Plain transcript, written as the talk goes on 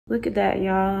Look at that,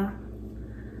 y'all.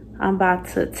 I'm about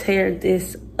to tear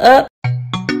this up.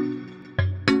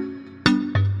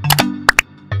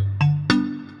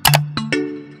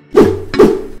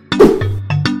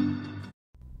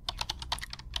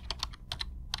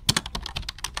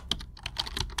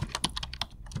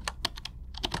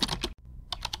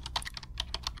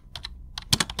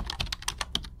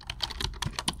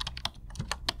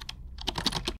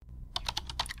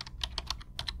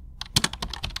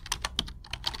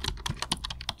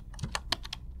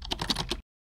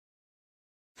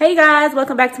 Hey guys,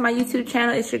 welcome back to my YouTube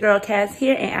channel. It's your girl Cass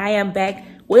here, and I am back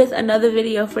with another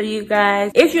video for you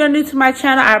guys. If you're new to my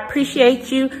channel, I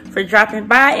appreciate you for dropping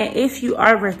by, and if you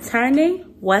are returning,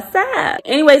 what's up?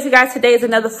 Anyways, you guys, today is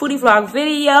another foodie vlog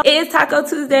video. It is Taco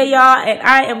Tuesday, y'all, and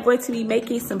I am going to be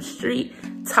making some street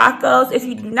tacos. If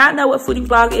you do not know what foodie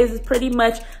vlog is, it's pretty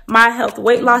much my health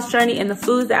weight loss journey and the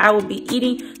foods that I will be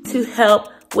eating to help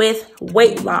with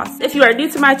weight loss. If you are new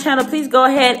to my channel, please go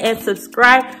ahead and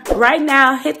subscribe right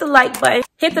now. Hit the like button,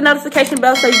 hit the notification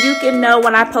bell so you can know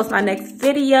when I post my next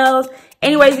videos.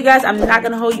 Anyways, you guys, I'm not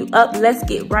gonna hold you up. Let's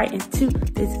get right into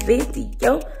this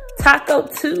video. Taco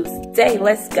Tuesday,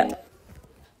 let's go.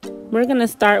 We're gonna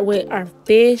start with our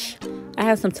fish. I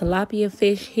have some tilapia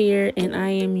fish here, and I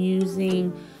am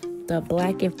using the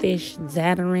Blackened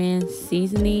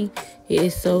Seasoning. It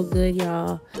is so good,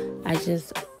 y'all. I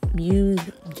just use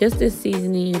just this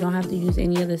seasoning. You don't have to use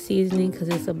any other seasoning because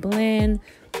it's a blend.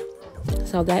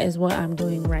 So that is what I'm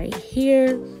doing right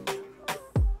here.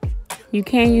 You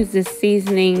can use this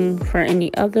seasoning for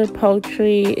any other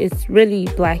poultry. It's really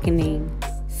blackening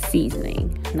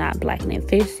seasoning, not blackened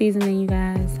fish seasoning, you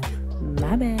guys.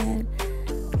 My bad.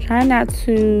 Try not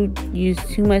to use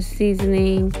too much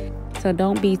seasoning, so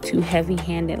don't be too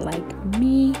heavy-handed like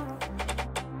me.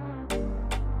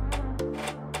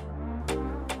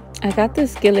 I got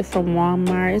this skillet from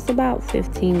Walmart. It's about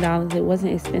 $15. It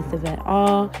wasn't expensive at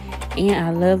all. And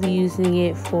I love using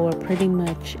it for pretty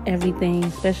much everything,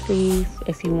 especially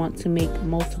if you want to make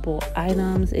multiple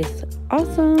items. It's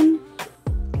awesome.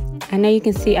 I know you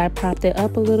can see I propped it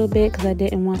up a little bit because I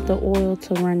didn't want the oil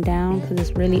to run down, because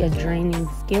it's really a draining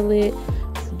skillet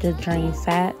to drain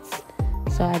fats.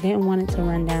 So I didn't want it to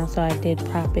run down, so I did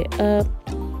prop it up.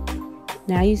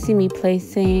 Now you see me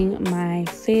placing my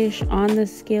fish on the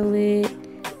skillet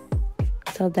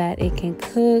so that it can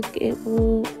cook.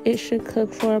 It should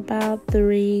cook for about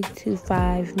 3 to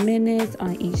 5 minutes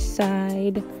on each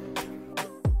side.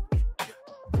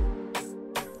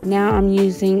 Now I'm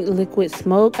using liquid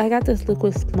smoke. I got this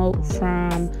liquid smoke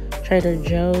from Trader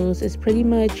Joe's. It's pretty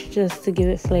much just to give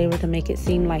it flavor, to make it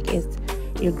seem like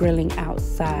you're grilling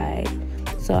outside.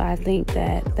 So I think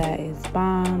that is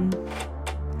bomb.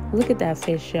 Look at that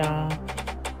fish, y'all.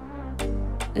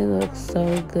 It looks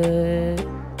so good.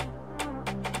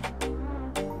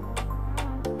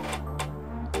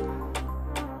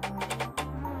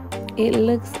 It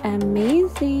looks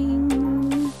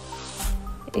amazing.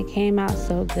 It came out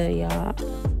so good, y'all.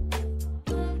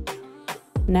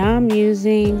 Now I'm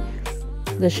using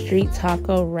the street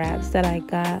taco wraps that I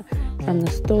got from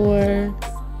the store.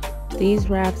 These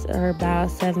wraps are about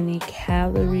 70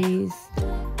 calories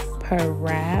per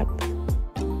wrap.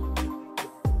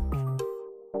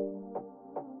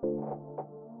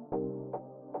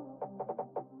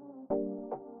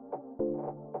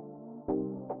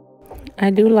 I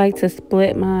do like to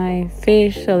split my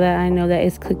fish so that I know that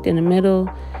it's cooked in the middle.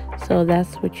 So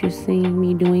that's what you see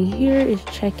me doing here, is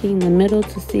checking the middle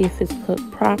to see if it's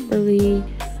cooked properly.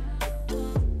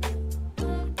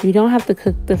 You don't have to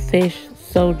cook the fish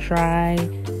so dry.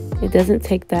 It doesn't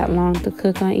take that long to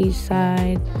cook on each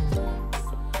side.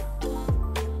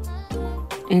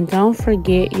 And don't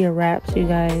forget your wraps, you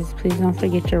guys. Please don't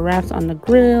forget your wraps on the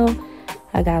grill.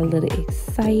 I got a little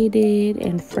excited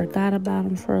and forgot about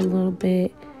them for a little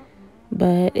bit,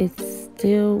 but it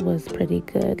still was pretty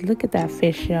good. Look at that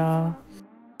fish, y'all.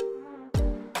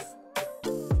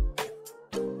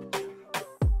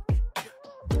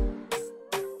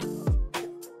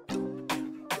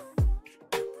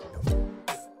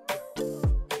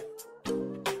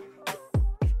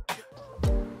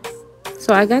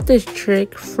 So I got this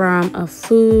trick from a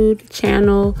food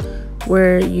channel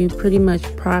where you pretty much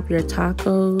prop your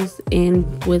tacos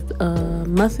in with a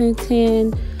muffin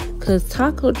tin, because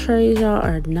taco trays, y'all,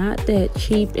 are not that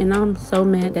cheap, and I'm so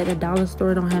mad that the dollar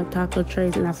store don't have taco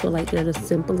trays, and I feel like they're the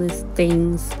simplest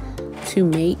things to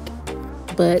make.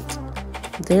 But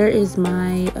there is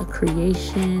my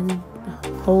creation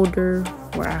holder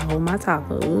where I hold my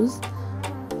tacos.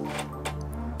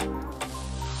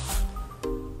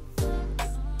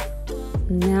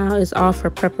 Now it's all for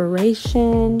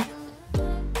preparation.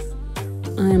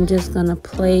 I'm just gonna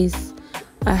place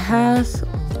a half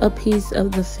a piece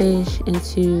of the fish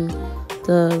into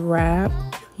the wrap.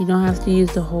 You don't have to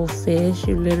use the whole fish.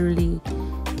 You literally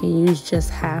can use just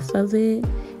half of it.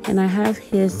 And I have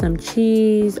here some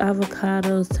cheese,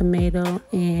 avocados, tomato,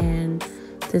 and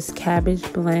this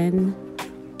cabbage blend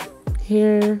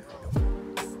here.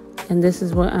 And this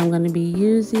is what I'm going to be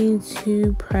using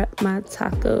to prep my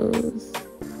tacos.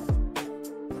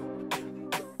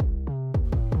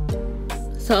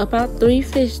 So about 3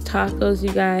 fish tacos,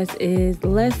 you guys, is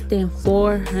less than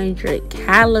 400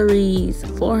 calories.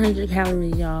 400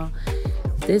 calories, y'all.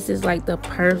 This is like the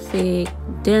perfect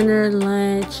dinner,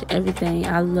 lunch, everything.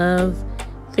 I love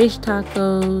fish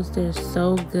tacos. They're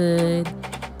so good.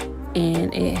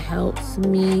 And it helps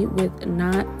me with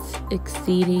not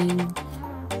exceeding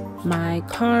my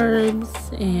carbs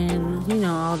and, you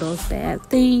know, all those bad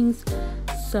things.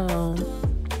 So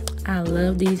I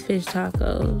love these fish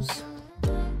tacos.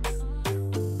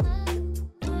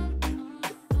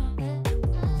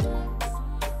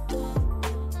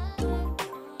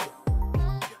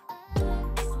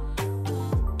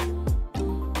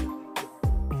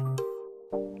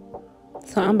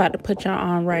 So I'm about to put y'all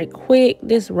on right quick.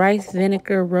 This rice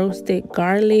vinegar roasted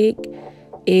garlic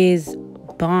is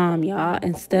bomb, y'all.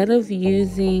 Instead of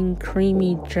using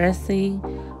creamy dressing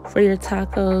for your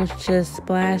tacos, just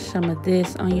splash some of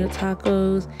this on your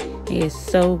tacos. It's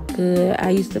so good. I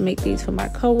used to make these for my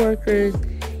coworkers,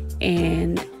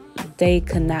 and they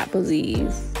could not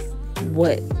believe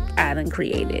what I done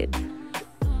created.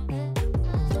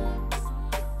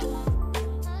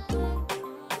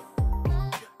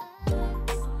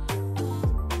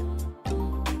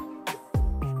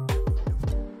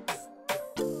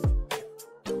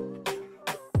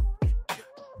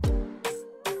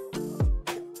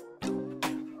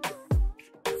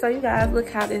 So you guys, look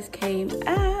how this came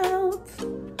out.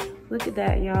 Look at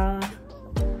that, y'all.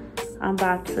 I'm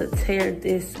about to tear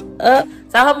this up.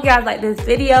 So I hope you guys like this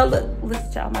video. Look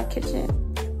at y'all, my kitchen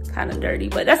kind of dirty,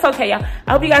 but that's okay, y'all.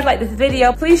 I hope you guys like this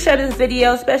video. Please share this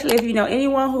video, especially if you know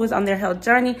anyone who is on their health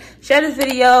journey. Share this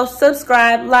video,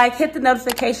 subscribe, like, hit the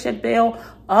notification bell,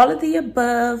 all of the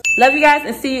above. Love you guys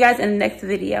and see you guys in the next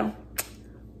video.